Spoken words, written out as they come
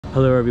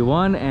Hello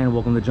everyone, and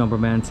welcome to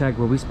Jumperman Tech,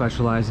 where we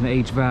specialize in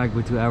HVAC.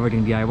 We do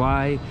everything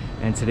DIY,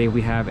 and today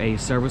we have a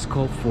service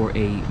quote for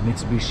a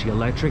Mitsubishi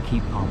electric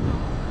heat pump.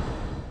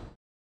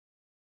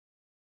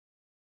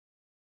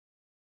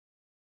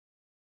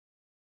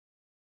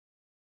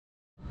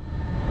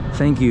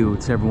 Thank you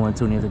to everyone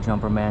tuning in to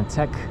Jumperman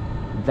Tech.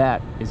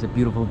 That is a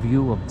beautiful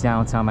view of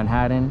downtown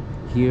Manhattan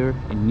here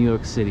in New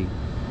York City.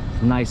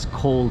 It's a nice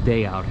cold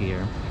day out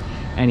here.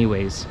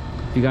 Anyways,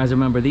 if you guys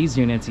remember these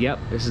units, yep,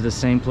 this is the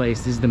same place.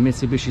 This is the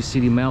Mitsubishi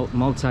Citi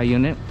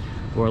multi-unit,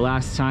 where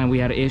last time we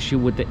had an issue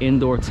with the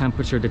indoor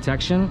temperature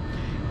detection.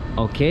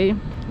 Okay,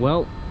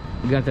 well,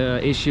 we got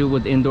the issue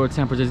with indoor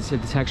temperature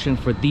detection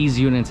for these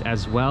units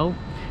as well.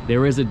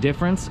 There is a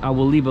difference. I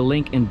will leave a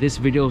link in this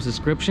video's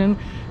description.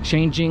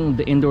 Changing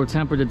the indoor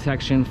temperature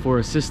detection for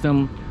a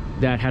system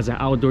that has an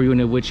outdoor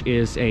unit, which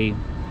is a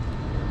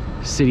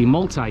Citi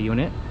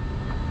multi-unit,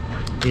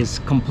 is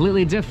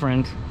completely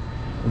different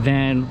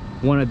than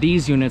one of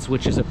these units,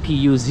 which is a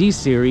PUZ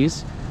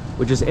series,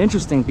 which is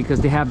interesting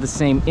because they have the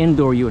same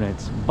indoor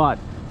units, but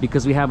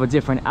because we have a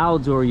different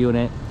outdoor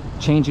unit,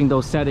 changing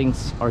those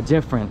settings are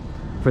different.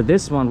 For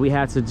this one, we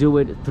had to do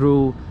it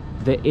through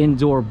the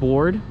indoor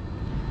board,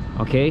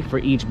 okay, for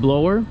each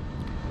blower.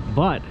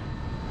 But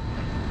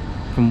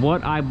from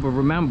what I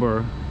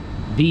remember,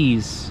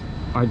 these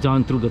are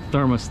done through the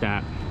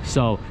thermostat.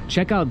 So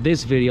check out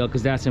this video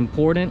because that's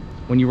important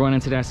when you run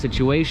into that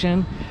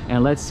situation.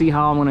 And let's see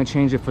how I'm going to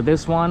change it for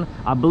this one.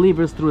 I believe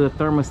it's through the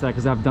thermostat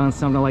because I've done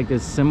something like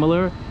this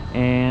similar,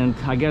 and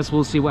I guess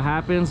we'll see what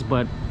happens.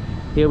 But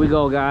here we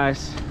go,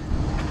 guys.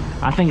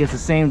 I think it's the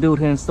same dude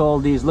who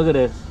installed these. Look at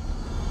this.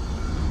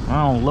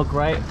 I don't look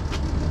right.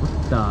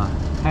 What the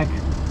heck?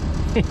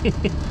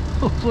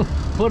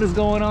 What is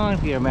going on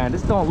here, man?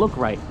 This don't look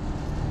right.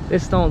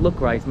 This don't look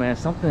right, man.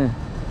 Something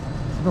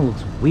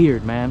looks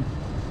weird, man.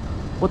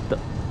 What the?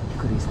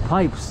 Look at these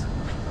pipes.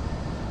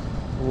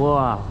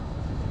 Wow.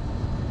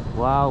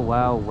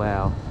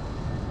 Wow.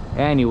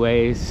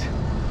 Anyways,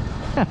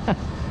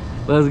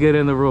 let's get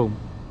in the room.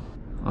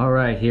 All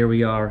right, here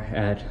we are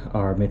at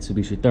our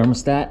Mitsubishi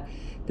thermostat.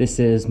 This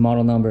is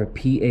model number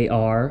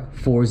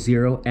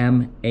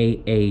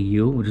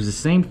PAR40MAAU, which is the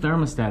same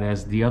thermostat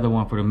as the other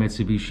one for the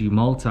Mitsubishi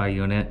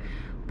multi-unit,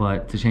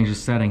 but to change the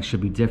settings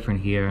should be different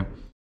here.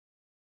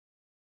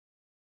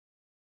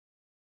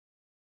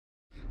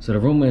 So the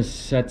room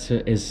is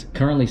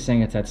currently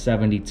saying it's at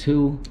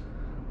 72,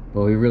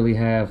 but we really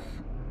have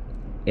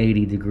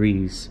 80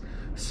 degrees.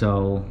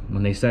 So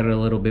when they set it a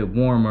little bit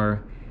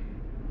warmer,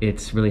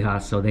 it's really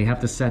hot. So they have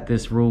to set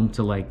this room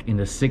to like in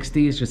the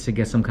 60s just to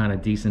get some kind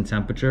of decent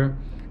temperature.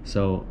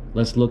 So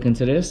let's look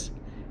into this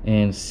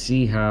and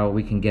see how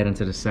we can get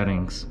into the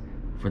settings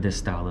for this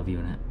style of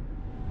unit.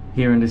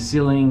 Here in the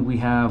ceiling, we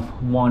have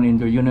one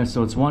indoor unit.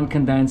 So it's one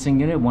condensing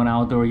unit, one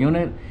outdoor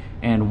unit,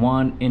 and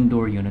one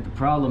indoor unit. The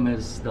problem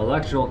is the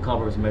electrical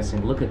cover is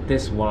missing. Look at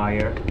this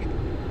wire.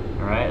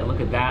 All right, look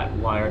at that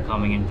wire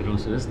coming in through.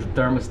 So this is the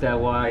thermostat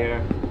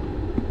wire.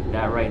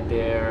 That right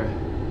there.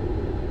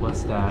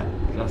 What's that?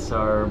 That's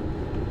our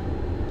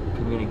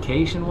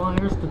communication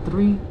wires, the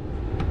three.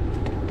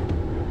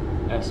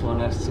 S1,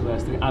 S2,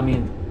 S3. I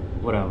mean,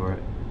 whatever.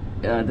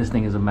 This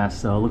thing is a mess.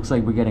 So it looks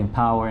like we're getting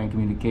power and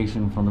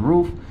communication from the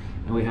roof.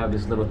 And we have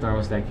this little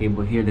thermostat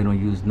cable here. They don't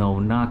use no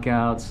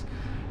knockouts,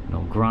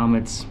 no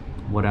grommets,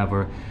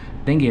 whatever.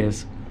 Thing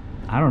is,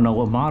 I don't know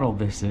what model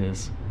this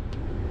is.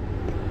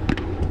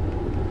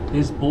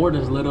 This board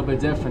is a little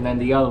bit different than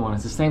the other one.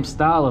 It's the same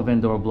style of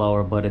indoor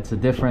blower, but it's a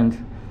different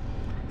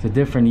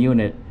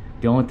unit.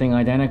 The only thing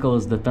identical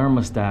is the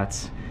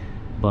thermostats,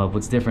 but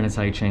what's different is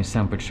how you change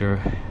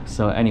temperature.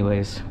 So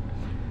anyways,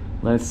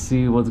 let's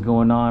see what's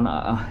going on.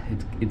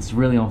 It's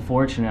really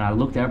unfortunate. I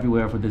looked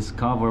everywhere for this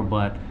cover,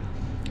 but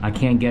I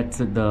can't get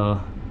to the,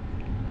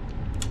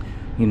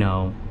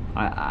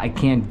 I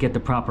can't get the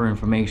proper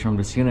information from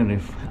this unit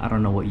if I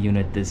don't know what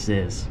unit this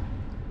is.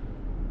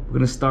 We're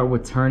gonna start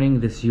with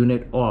turning this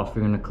unit off.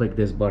 We're gonna click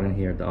this button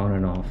here, the on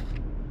and off.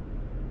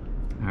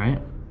 All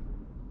right,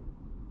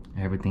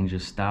 everything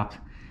just stopped,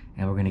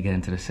 and we're gonna get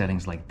into the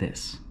settings like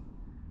this.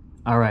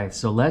 All right,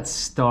 so let's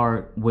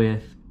start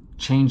with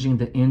changing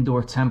the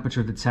indoor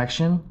temperature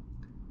detection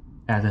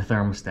at the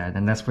thermostat,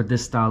 and that's for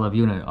this style of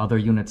unit. Other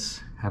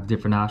units have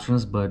different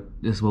options, but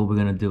this is what we're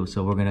gonna do.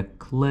 So we're gonna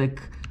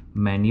click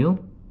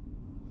menu.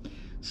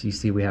 So you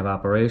see we have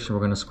operation.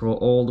 We're gonna scroll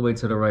all the way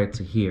to the right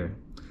to here.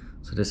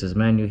 So this is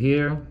menu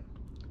here,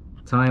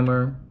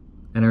 timer,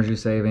 energy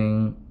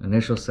saving,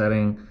 initial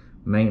setting,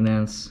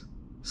 maintenance,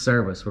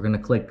 service. We're gonna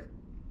click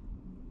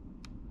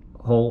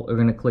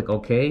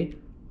OK,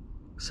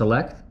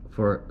 select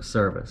for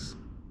service,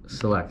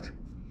 select.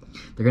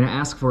 They're gonna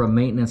ask for a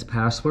maintenance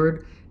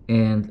password,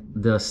 and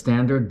the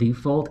standard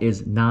default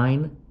is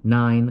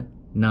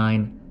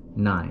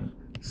 9999.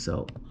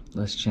 So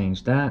let's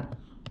change that.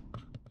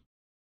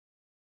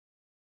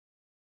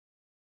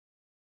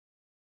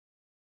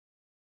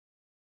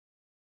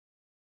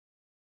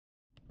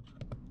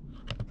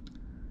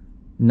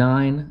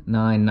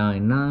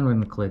 $9,999. We're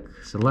gonna click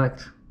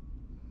select.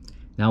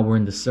 Now we're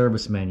in the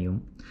service menu.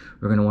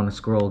 We're going to want to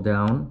scroll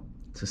down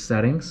to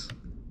settings,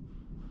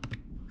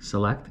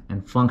 select,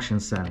 and function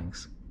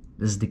settings.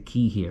 This is the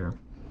key here.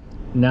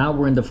 Now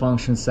we're in the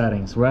function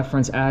settings.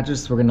 Reference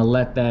address, we're going to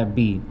let that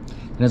be.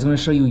 And it's going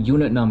to show you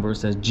unit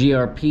numbers as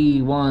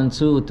GRP 1,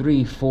 2,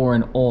 3, 4,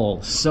 and all.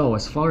 So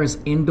as far as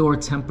indoor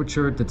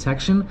temperature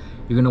detection,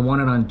 you're going to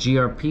want it on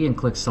GRP and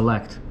click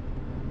select.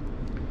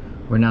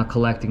 We're now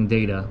collecting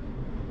data.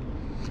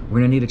 We're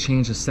going to need to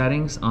change the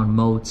settings on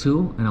mode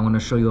 2, and I want to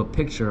show you a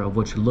picture of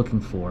what you're looking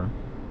for.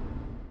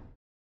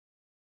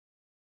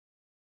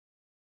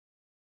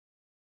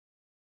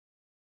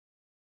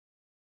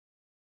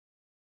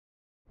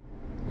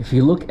 If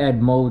you look at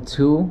mode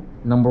 2,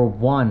 number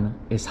 1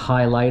 is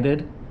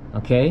highlighted,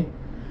 okay?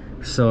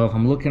 So if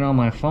I'm looking on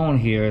my phone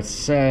here, it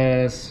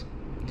says,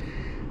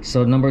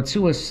 so number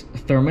 2 is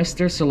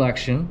thermistor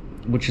selection,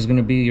 which is going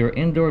to be your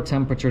indoor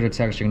temperature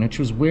detection. You're going to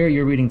choose where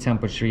you're reading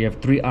temperature. You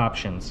have 3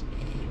 options.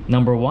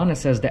 Number 1, it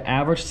says the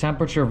average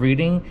temperature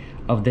reading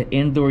of the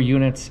indoor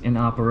units in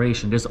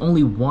operation. There's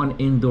only 1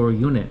 indoor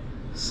unit.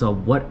 So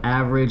what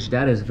average?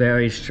 That is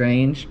very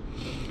strange.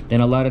 Then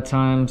a lot of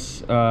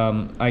times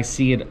I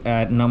see it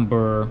at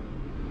number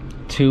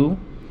 2,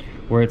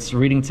 where it's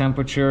reading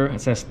temperature.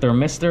 It says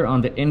thermistor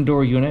on the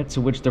indoor unit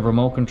to which the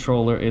remote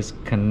controller is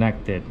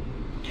connected.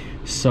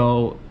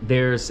 So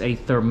there's a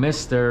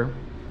thermistor,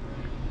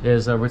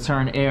 there's a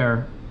return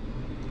air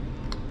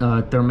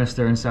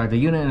thermistor inside the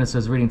unit, and it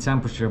says reading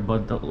temperature.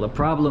 But the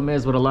problem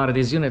is with a lot of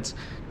these units,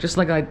 just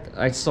like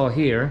I saw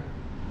here,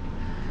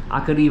 I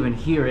could even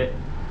hear it.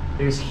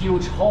 There's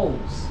huge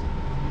holes.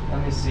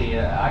 Let me see,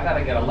 I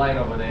gotta get a light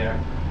over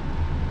there,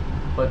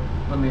 but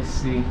let me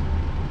see.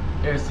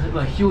 There's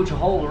a huge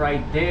hole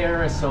right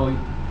there, so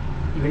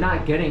you're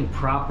not getting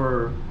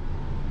proper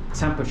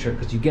temperature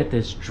because you get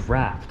this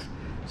draft.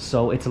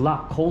 So it's a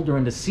lot colder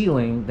in the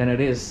ceiling than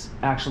it is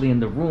actually in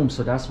the room,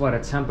 so that's why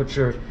the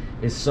temperature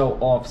is so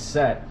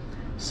offset.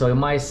 So it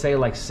might say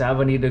like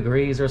 70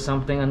 degrees or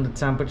something on the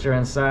temperature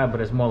inside,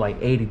 but it's more like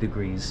 80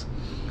 degrees.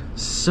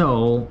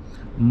 So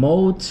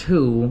mode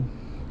 2,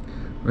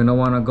 we're gonna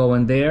wanna go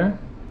in there,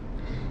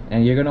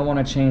 and you're gonna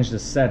wanna change the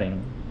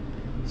setting.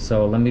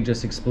 So let me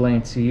just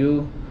explain to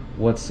you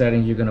what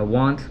setting you're gonna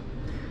want.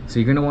 So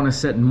you're gonna wanna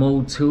set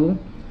mode 2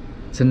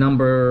 to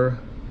number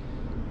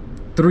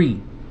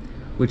 3,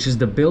 which is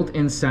the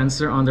built-in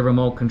sensor on the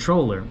remote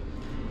controller.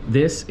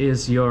 This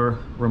is your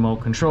remote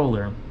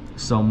controller.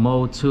 So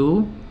mode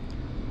 2,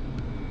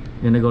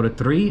 you're gonna go to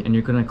 3, and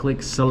you're gonna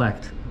click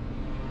select.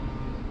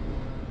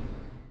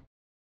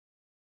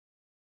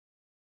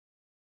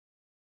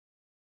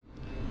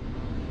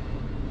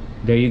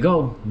 There you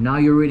go. Now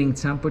you're reading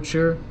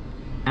temperature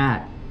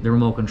at the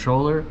remote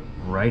controller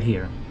right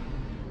here.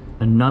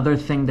 Another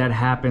thing that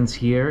happens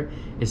here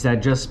is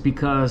that just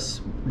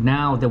because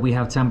now that we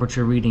have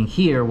temperature reading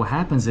here, what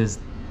happens is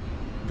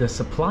the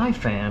supply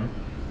fan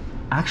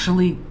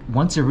actually,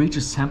 once it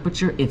reaches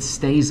temperature, it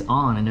stays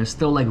on, and there's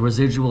still like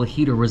residual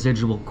heat or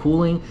residual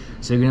cooling.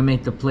 So you're gonna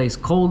make the place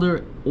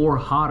colder or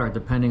hotter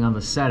depending on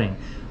the setting.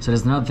 So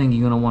there's another thing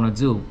you're gonna wanna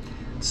do.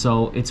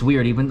 So it's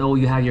weird, even though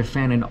you have your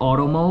fan in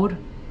auto mode,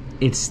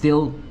 it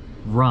still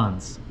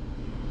runs.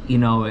 You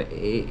know,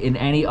 in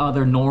any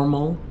other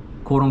normal,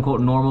 quote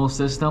unquote normal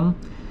system,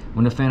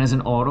 when the fan is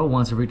in auto,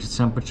 once it reaches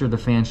temperature, the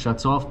fan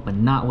shuts off, but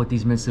not with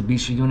these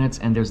Mitsubishi units.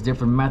 And there's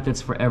different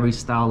methods for every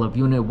style of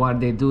unit. Why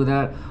did they do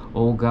that?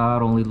 Oh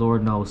God, only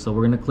Lord knows. So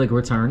we're gonna click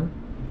return.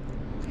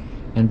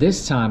 And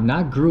this time,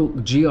 not group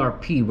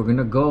GRP, we're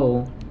gonna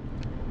go,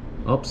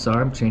 oh,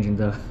 sorry, I'm changing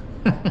the,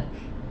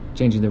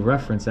 changing the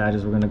reference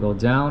address. We're gonna go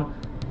down,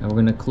 and we're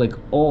gonna click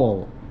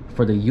all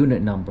for the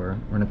unit number.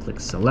 We're gonna click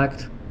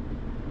select.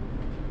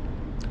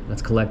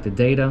 Let's collect the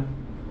data.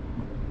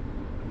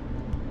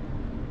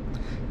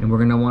 And we're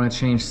gonna wanna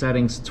change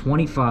settings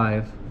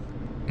 25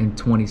 and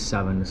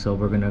 27. So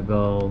we're gonna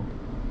go,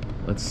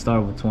 let's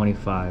start with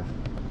 25.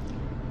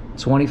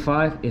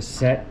 25 is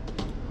set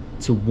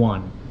to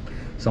 1.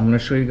 So I'm gonna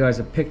show you guys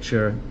a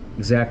picture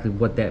exactly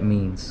what that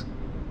means.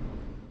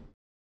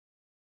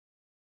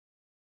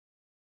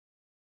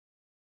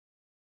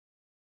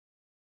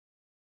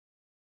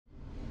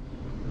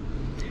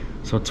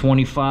 So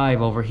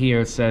 25 over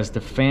here, it says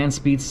the fan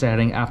speed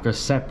setting after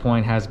set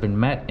point has been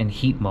met in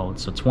heat mode.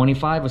 So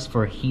 25 is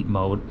for heat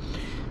mode.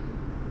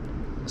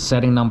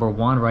 Setting number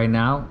 1 right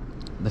now,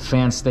 the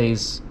fan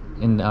stays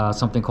in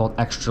something called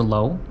extra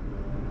low.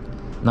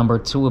 Number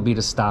 2 will be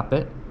to stop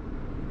it.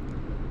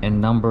 And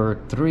number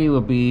 3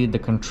 will be the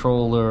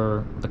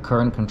controller, the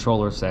current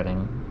controller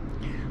setting.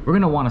 We're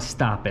gonna wanna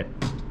stop it.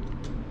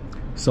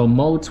 So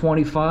mode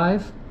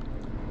 25,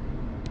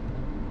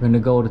 we're gonna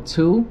go to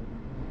 2.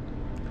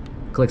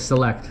 Click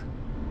select.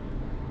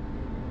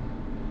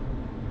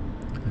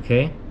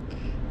 Okay,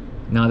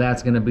 now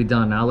that's gonna be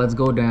done. Now let's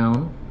go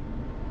down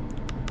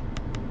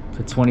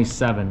to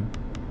 27.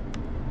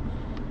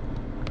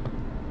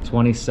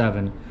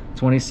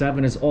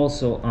 27 is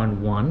also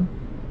on 1.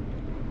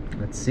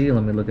 Let's see,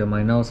 let me look at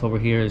my notes over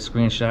here. The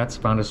screenshots,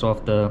 found this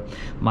off the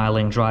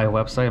Myling Drive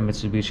website,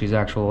 Mitsubishi's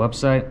actual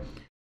website.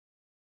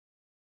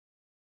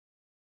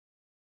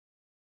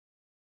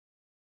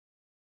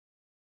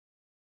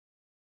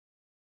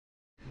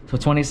 So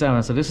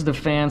 27. So this is the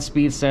fan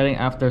speed setting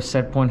after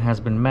set point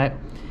has been met.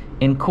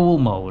 In cool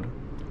mode,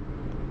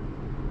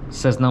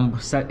 says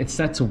it's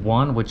set to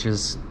 1, which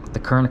is the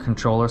current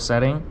controller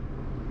setting.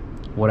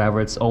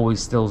 Whatever, it's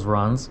always still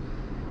runs.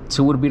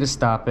 2 would be to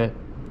stop it.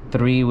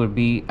 3 would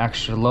be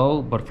extra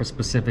low, but for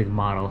specific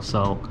model.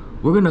 So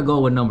we're gonna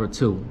go with number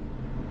 2.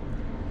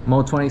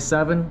 Mode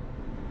 27,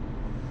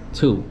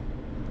 2.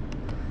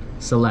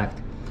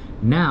 Select.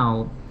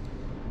 Now,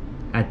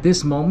 at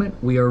this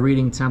moment, we are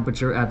reading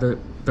temperature at the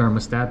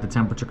thermostat, the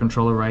temperature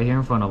controller right here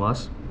in front of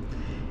us.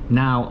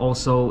 Now,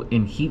 also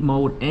in heat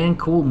mode and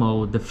cool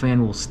mode, the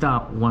fan will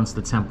stop once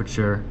the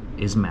temperature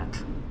is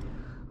met.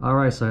 All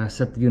right, so I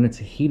set the unit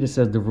to heat. It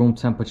says the room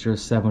temperature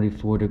is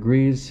 74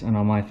 degrees, and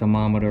on my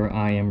thermometer,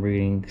 I am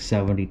reading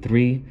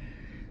 73.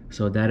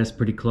 So that is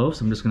pretty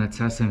close. I'm just gonna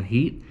test in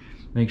heat.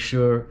 Make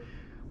sure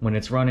when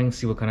it's running,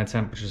 see what kind of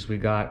temperatures we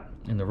got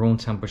in the room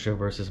temperature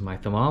versus my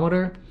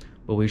thermometer,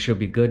 but we should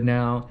be good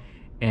now.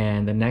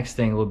 And the next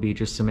thing will be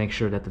just to make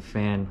sure that the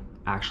fan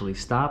actually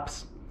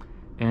stops.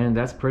 And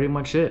that's pretty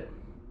much it.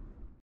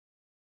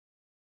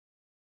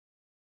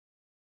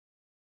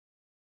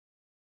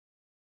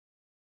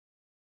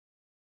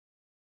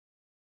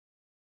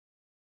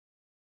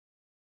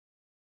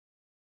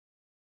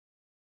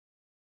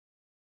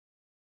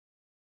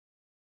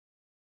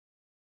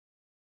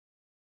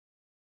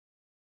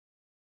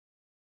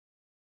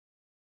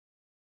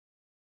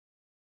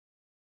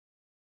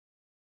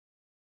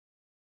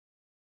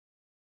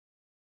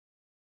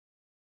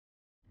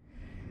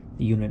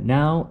 The unit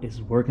now is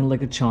working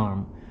like a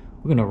charm.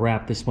 We're gonna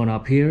wrap this one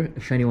up here.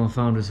 If anyone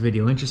found this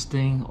video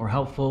interesting or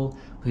helpful,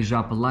 please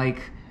drop a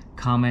like,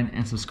 comment,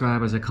 and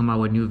subscribe as I come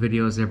out with new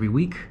videos every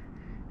week.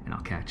 And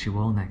I'll catch you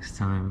all next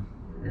time.